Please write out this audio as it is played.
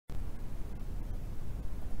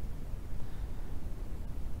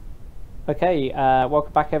Okay,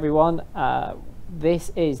 welcome back everyone.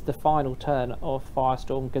 This is the final turn of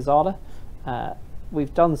Firestorm Gazala.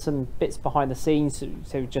 We've done some bits behind the scenes,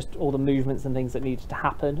 so just all the movements and things that needed to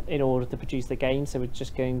happen in order to produce the game. So we're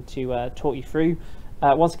just going to talk you through.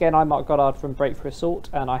 Once again, I'm Mark Goddard from Breakthrough Assault,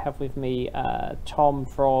 and I have with me Tom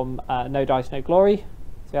from No Dice, No Glory.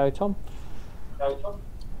 Say hello, Tom. Hello, Tom.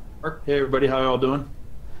 Hey everybody, how y'all doing?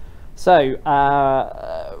 So,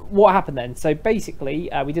 what happened then? So basically,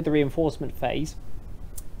 we did the reinforcement phase.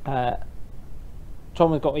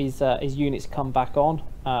 Tom had got his units come back on.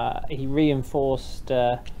 He reinforced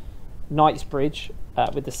Knightsbridge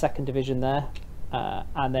with the 2nd Division there,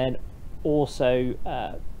 and then also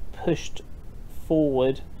pushed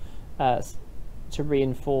forward to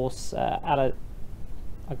reinforce I'm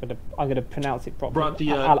gonna pronounce it properly.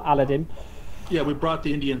 Aladdin. Yeah, we brought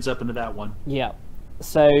the Indians up into that one. Yeah.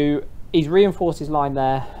 So he's reinforced his line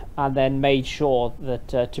there, and then made sure that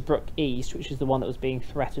Tobruk East, which is the one that was being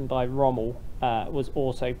threatened by Rommel, was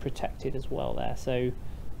also protected as well there. So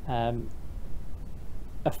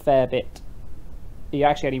a fair bit. You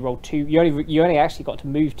actually only rolled 2. You only actually got to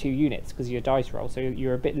move 2 units because of your dice roll, so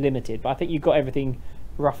you're a bit limited. But I think you got everything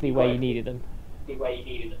roughly where you needed them.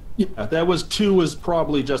 Yeah, that was 2 was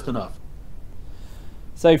probably just enough.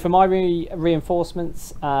 So for my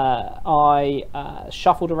reinforcements, I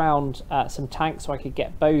shuffled around some tanks so I could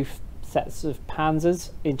get both sets of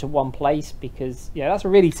panzers into one place, because that's a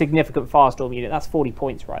really significant Firestorm unit. That's 40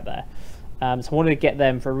 points right there. So I wanted to get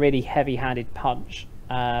them for a really heavy-handed punch.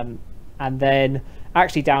 And then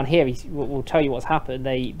actually down here, we'll tell you what's happened.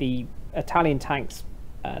 The Italian tanks,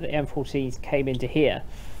 the M14s, came into here.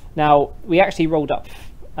 Now we actually rolled up.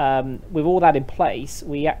 With all that in place,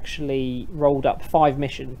 we actually rolled up 5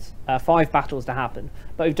 missions, 5 battles to happen,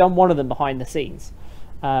 but we've done one of them behind the scenes.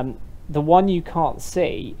 The one you can't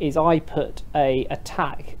see is I put a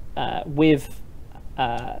attack with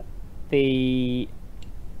the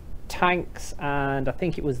tanks, and I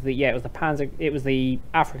think it was the Panzer, it was the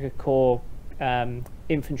Africa Corps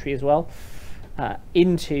infantry as well,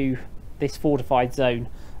 into this fortified zone.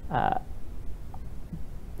 I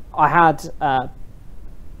had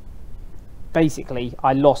basically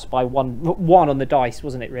I lost by one on the dice,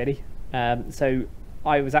 wasn't it really? So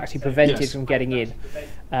I was actually prevented from getting in,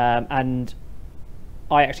 and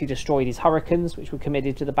I actually destroyed his Hurricanes, which were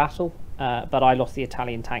committed to the battle, but I lost the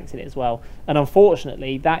Italian tanks in it as well, and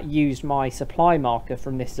unfortunately that used my supply marker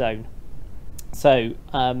from this zone. So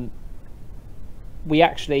we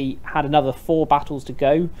actually had another 4 battles to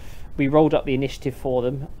go. We rolled up the initiative for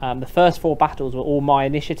them. The first 4 battles were all my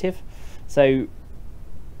initiative, so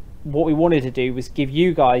what we wanted to do was give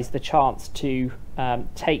you guys the chance to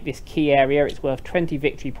take this key area. It's worth 20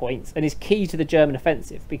 victory points and is key to the German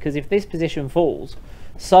offensive, because if this position falls,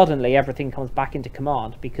 suddenly everything comes back into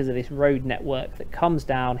command because of this road network that comes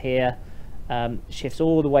down here, shifts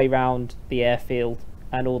all the way around the airfield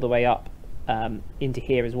and all the way up into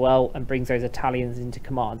here as well, and brings those Italians into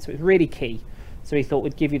command. So it's really key. So we thought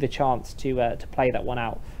we'd give you the chance to play that one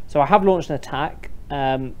out. So I have launched an attack.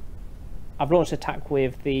 I've launched an attack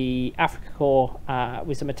with the Africa Corps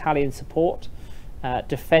with some Italian support.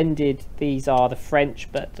 Defended, these are the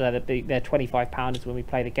French, but they're 25 pounders when we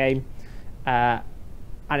play the game. And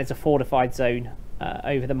it's a fortified zone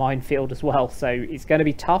over the minefield as well. So it's going to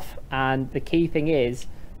be tough. And the key thing is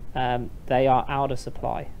they are out of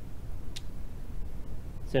supply.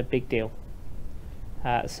 It's a big deal.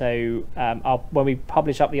 When we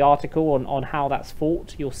publish up the article on how that's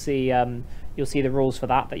fought, you'll see the rules for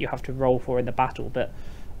that you have to roll for in the battle. But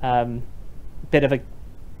bit of a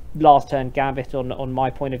last turn gambit on my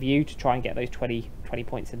point of view to try and get those 20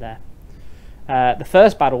 points in there. The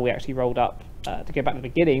first battle we actually rolled up, to go back to the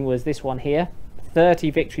beginning, was this one here. 30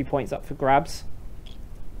 victory points up for grabs,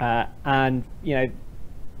 and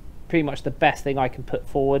pretty much the best thing I can put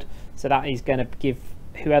forward. So that is going to give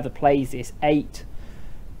whoever plays this 8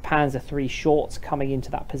 Panzer III shorts coming into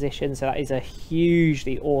that position. So that is a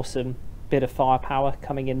hugely awesome bit of firepower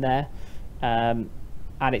coming in there, and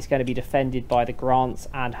it's going to be defended by the Grants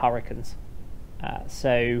and Hurricanes.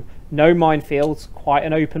 So no minefields, quite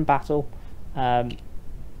an open battle. To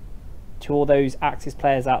all those Axis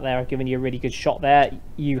players out there, I've given you a really good shot there.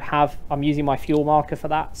 I'm using my fuel marker for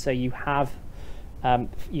that, so you have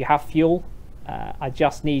fuel. I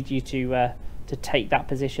just need you to take that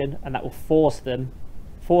position, and that will force them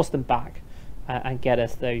back and get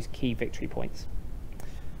us those key victory points.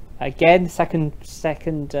 Again,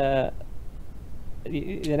 the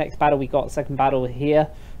next battle we got, second battle here.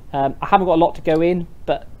 I haven't got a lot to go in,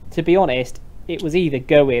 but to be honest, it was either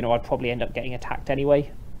go in or I'd probably end up getting attacked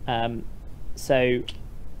anyway. So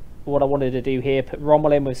what I wanted to do here, put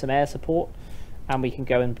Rommel in with some air support, and we can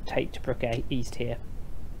go and take Tobruk East here.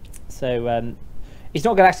 So it's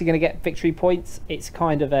not actually going to get victory points. It's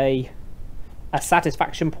kind of a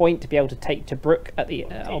satisfaction point to be able to take Tobruk at the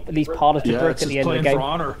at least part of Tobruk at the end of the game. For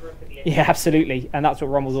honor. Yeah, absolutely, and that's what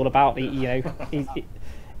Rommel's all about.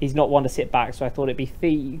 He's not one to sit back, so I thought it'd be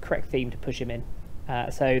the correct theme to push him in.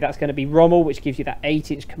 So that's going to be Rommel, which gives you that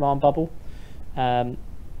 8-inch command bubble. Air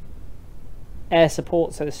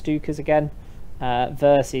support, so the Stukas again.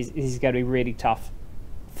 Versus, this is going to be really tough.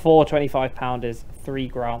 4 25-pounders, 3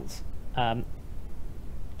 grants.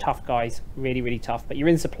 Tough guys, really, really tough. But you're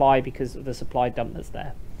in supply because of the supply dump that's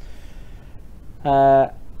there.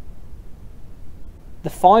 The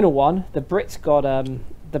final one, the Brits got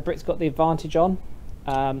the advantage on,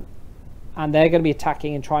 and they're going to be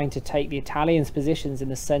attacking and trying to take the Italians' positions in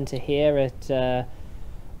the centre here at Bir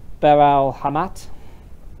al Hamat.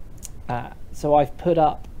 So I've put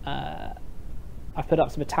up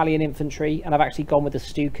some Italian infantry, and I've actually gone with the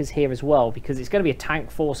Stukas here as well because it's going to be a tank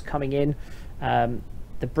force coming in.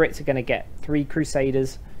 The Brits are going to get 3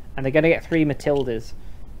 Crusaders, and they're going to get 3 Matildas.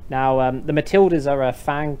 Now, the Matildas are a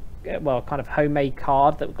kind of homemade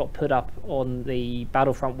card that got put up on the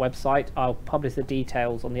Battlefront website. I'll publish the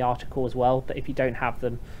details on the article as well, but if you don't have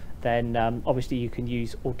them, then obviously you can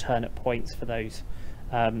use alternate points for those.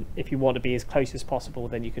 If you want to be as close as possible,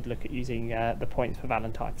 then you could look at using the points for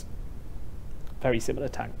Valentine's. Very similar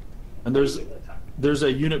tank. And there's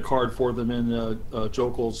a unit card for them in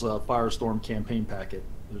Jokel's Firestorm campaign packet.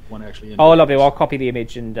 There's one actually in Oh, lovely. Well, I'll copy the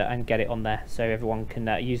image and get it on there so everyone can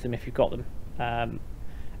use them if you've got them. I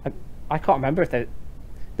can't remember if they're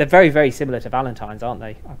very, very similar to Valentine's, aren't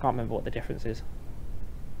they? I can't remember what the difference is.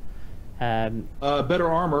 Better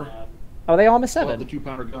armor. Are they armor 7? The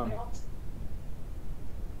 2-pounder gun.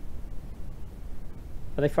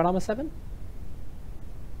 Are they front armor 7?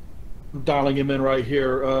 I'm dialing him in right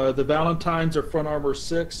here. The Valentines are front armor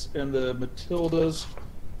 6, and the Matildas.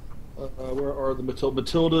 Where are the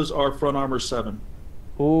Matildas? Are front armor 7.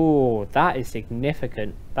 Oh, that is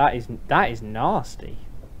significant. That is nasty,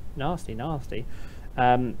 nasty.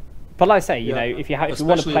 But like I say, you know, if you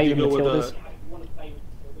want to play with Matildas, it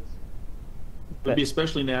would be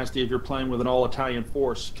especially nasty if you're playing with an all-Italian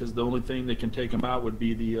force, because the only thing that can take them out would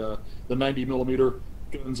be the 90mm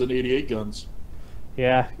guns and 88 guns.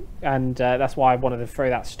 Yeah, and that's why I wanted to throw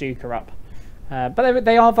that Stuka up. But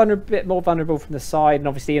they are a bit more vulnerable from the side, and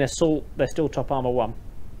obviously in assault they're still top armor 1.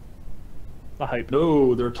 I hope.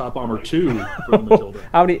 No, they're top armor 2 from Matilda.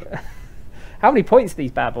 How many points are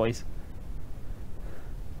these bad boys?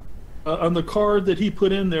 On the card that he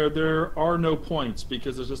put in there are no points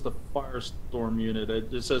because it's just a Firestorm unit.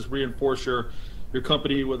 It just says reinforce your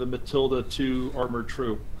company with a Matilda 2 armored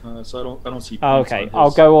troop. So I don't see points. Okay,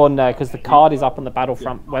 I'll go on because the card is up on the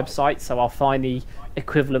Battlefront website, so I'll find the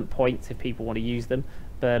equivalent points if people want to use them.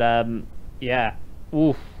 But yeah,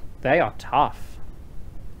 oof, they are tough.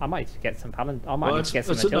 I might get some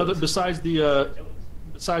Matildas.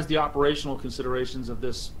 Besides the operational considerations of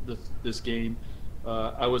this game,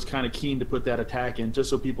 I was kind of keen to put that attack in just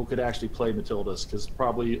so people could actually play Matildas, because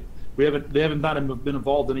probably they haven't been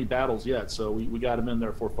involved in any battles yet, so we got them in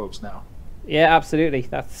there for folks now. Yeah, absolutely.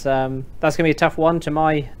 That's gonna be a tough one to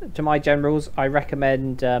my generals. I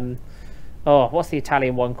recommend what's the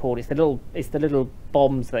Italian one called? It's the little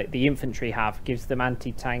bombs that the infantry have. Gives them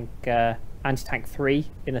anti-tank 3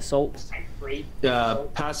 in assault.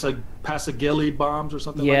 Passageli bombs or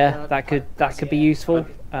something like that. Yeah, that could be useful.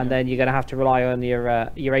 And then you're going to have to rely on your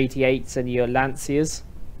 88s and your Lanciers,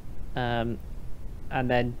 and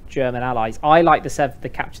then German allies. I like the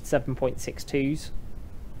captured 7.62s.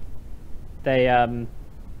 They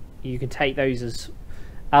you can take those as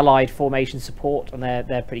allied formation support, and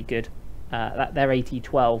they're pretty good. They're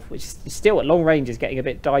AT-12, which is still at long range is getting a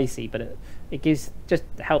bit dicey, but it just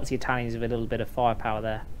helps the Italians with a little bit of firepower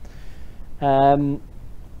there.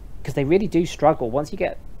 Because they really do struggle. Once you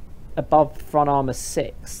get above front armor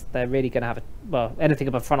 6, they're really going to have anything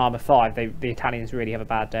above front armor 5, the Italians really have a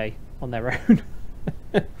bad day on their own.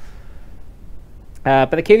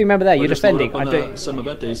 But the key, remember there, you're defending.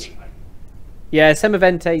 Semiventes. Yeah,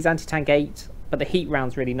 Semiventes, anti-tank 8, but the heat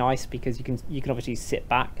round's really nice because you can obviously sit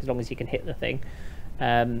back as long as you can hit the thing.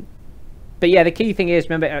 But yeah, the key thing is,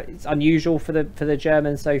 remember, it's unusual for the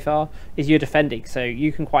Germans so far, is you're defending. So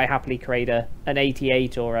you can quite happily create an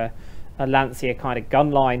 88 or a Lancia kind of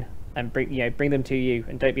gun line and bring them to you,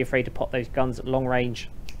 and don't be afraid to pop those guns at long range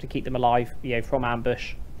to keep them alive, from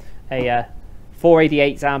ambush. A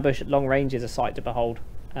 488's ambush at long range is a sight to behold,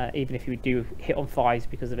 even if you do hit on 5s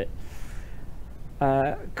because of it.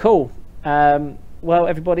 Cool. well,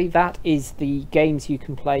 everybody, that is the games you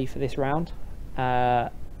can play for this round.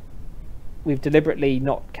 We've deliberately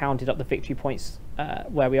not counted up the victory points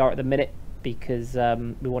where we are at the minute, because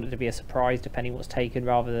we want it to be a surprise depending what's taken,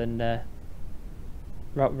 rather than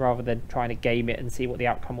trying to game it and see what the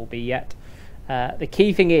outcome will be yet. The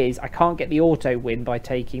key thing is I can't get the auto win by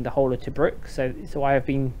taking the whole of Tobruk, so I have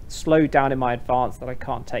been slowed down in my advance that I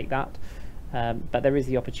can't take that. But there is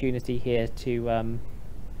the opportunity here to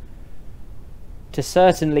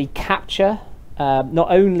certainly capture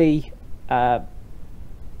not only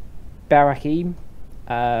Barakim,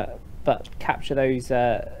 but capture those.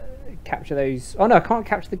 Oh no, I can't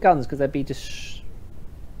capture the guns because they'd be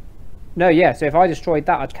no, yeah. So if I destroyed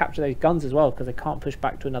that, I'd capture those guns as well because they can't push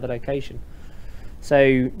back to another location.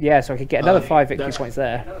 So yeah, so I could get another 5 victory points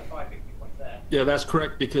there. Yeah, that's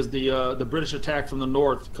correct, because the British attack from the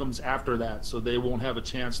north comes after that, so they won't have a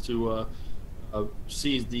chance to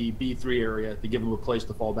seize the B3 area to give them a place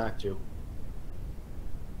to fall back to.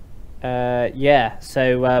 Yeah.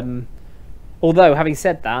 So although having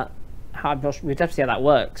said that, we'd have to see how that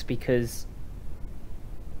works, because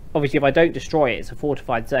obviously if I don't destroy it, it's a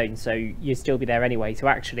fortified zone, so you'd still be there anyway. So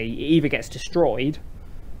actually, it either gets destroyed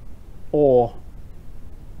or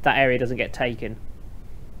that area doesn't get taken.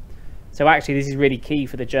 So actually, this is really key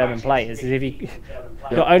for the German players. Is if you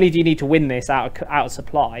not only do you need to win this out of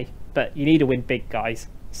supply, but you need to win big, guys.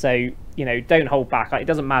 So don't hold back. Like, it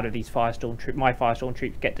doesn't matter if these my Firestorm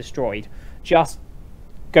troops get destroyed. Just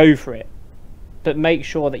go for it, but make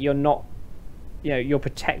sure that you're not, you're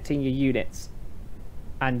protecting your units,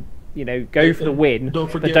 and go for the win,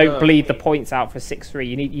 but don't bleed the points out for 6-3.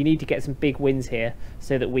 You need to get some big wins here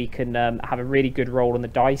so that we can have a really good roll on the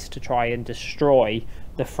dice to try and destroy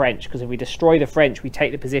the French. Because if we destroy the French, we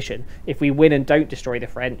take the position. If we win and don't destroy the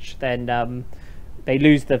French, then they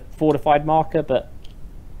lose the fortified marker, but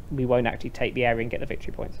we won't actually take the area and get the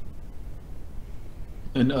victory points.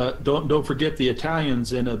 And don't forget the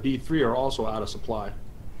Italians in B3 are also out of supply.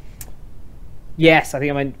 Yes, I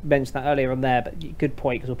think I mentioned that earlier on there, but good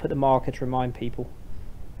point, because we'll put the marker to remind people,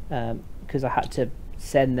 because I had to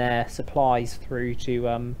send their supplies through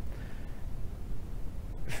to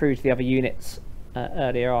the other units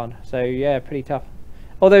earlier on. So yeah, pretty tough.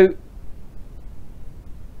 Although,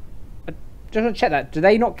 I just want to check that. Do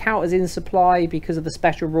they not count as in supply because of the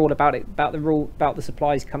special rule about the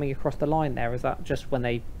supplies coming across the line there? Or is that just when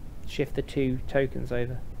they shift the 2 tokens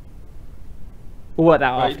over? We'll work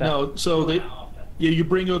that out after. No, so you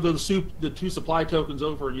bring the 2 supply tokens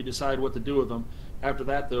over and you decide what to do with them. After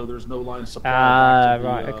that, though, there's no line supply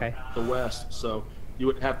back to the west, so you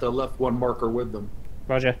would have to have left 1 marker with them.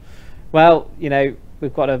 Roger. Well,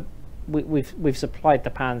 we've got we've supplied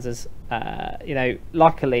the panzers.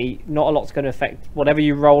 Luckily, not a lot's going to affect whatever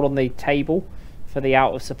you roll on the table for the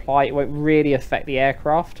out of supply. It won't really affect the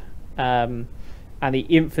aircraft, and the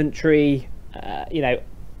infantry.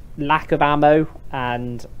 Lack of ammo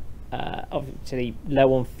and obviously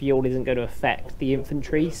low on fuel isn't going to affect the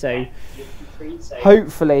infantry, so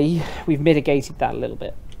hopefully we've mitigated that a little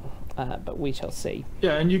bit, but we shall see.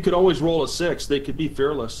 Yeah, and you could always roll a 6. They could be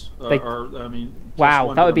fearless.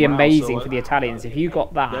 Wow, that would be amazing for the Italians if you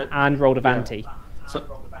got that and rolled Avanti.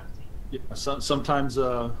 Sometimes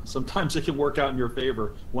it can work out in your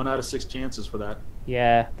favor. 1 out of 6 chances for that.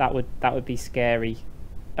 Yeah, that would be scary.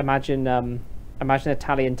 Imagine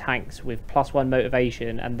Italian tanks with +1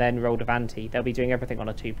 motivation and then rolled Avanti. They'll be doing everything on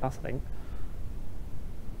a 2+, I think.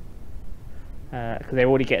 Because they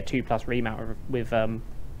already get a 2+ remount with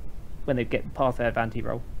when they get past their Avanti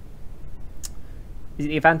roll. Is it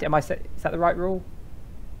the Avanti? Is that the right rule?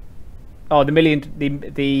 Oh, the million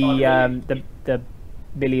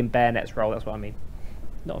million bayonets roll. That's what I mean.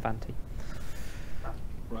 Not Avanti.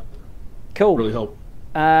 Right. Cool. Really help.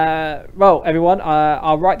 Well, everyone,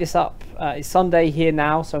 I'll write this up. It's Sunday here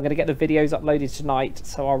now, so I'm going to get the videos uploaded tonight.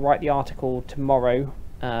 So I'll write the article tomorrow.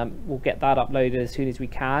 We'll get that uploaded as soon as we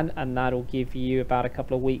can, and that'll give you about a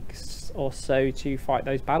couple of weeks or so to fight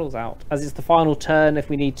those battles out. As it's the final turn, if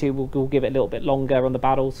we need to, we'll give it a little bit longer on the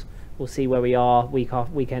battles. We'll see where we are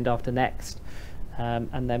weekend after next,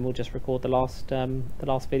 and then we'll just record the last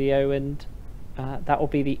video, and that will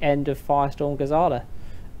be the end of Firestorm Gazala.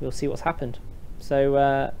 We'll see what's happened.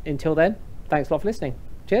 So until then, thanks a lot for listening.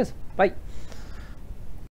 Cheers. Bye.